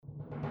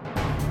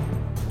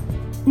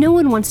No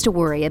one wants to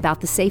worry about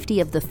the safety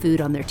of the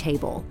food on their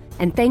table,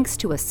 and thanks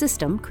to a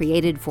system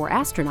created for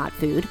astronaut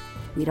food,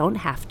 we don't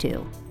have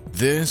to.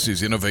 This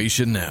is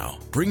Innovation Now,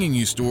 bringing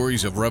you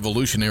stories of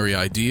revolutionary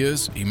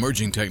ideas,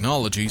 emerging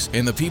technologies,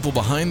 and the people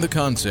behind the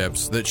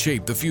concepts that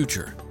shape the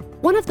future.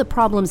 One of the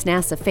problems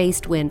NASA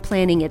faced when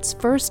planning its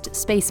first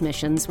space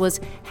missions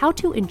was how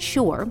to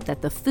ensure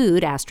that the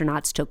food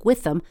astronauts took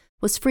with them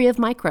was free of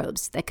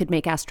microbes that could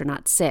make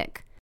astronauts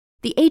sick.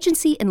 The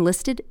agency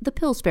enlisted the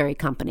Pillsbury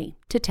Company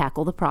to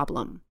tackle the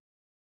problem.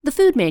 The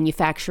food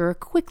manufacturer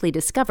quickly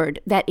discovered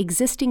that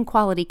existing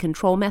quality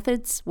control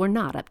methods were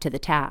not up to the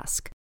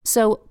task.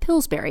 So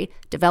Pillsbury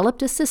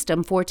developed a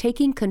system for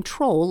taking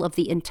control of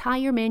the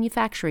entire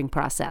manufacturing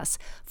process,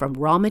 from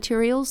raw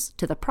materials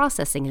to the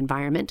processing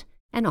environment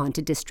and on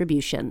to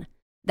distribution.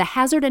 The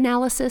hazard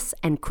analysis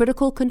and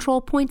critical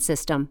control point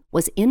system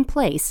was in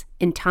place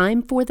in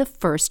time for the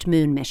first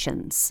moon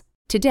missions.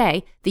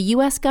 Today, the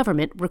U.S.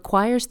 government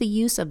requires the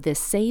use of this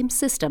same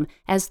system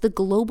as the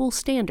global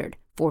standard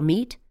for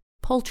meat,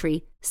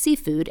 poultry,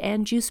 seafood,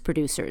 and juice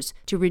producers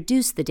to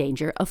reduce the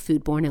danger of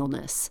foodborne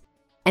illness.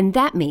 And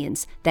that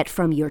means that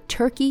from your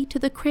turkey to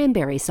the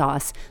cranberry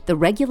sauce, the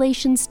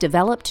regulations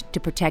developed to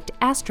protect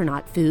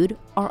astronaut food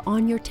are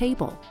on your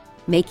table,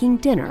 making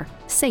dinner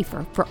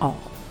safer for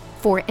all.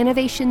 For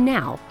Innovation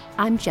Now,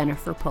 I'm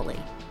Jennifer Pulley.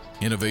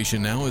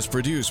 Innovation Now is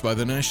produced by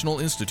the National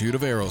Institute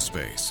of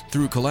Aerospace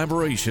through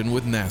collaboration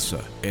with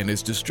NASA and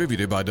is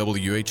distributed by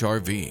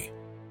WHRV.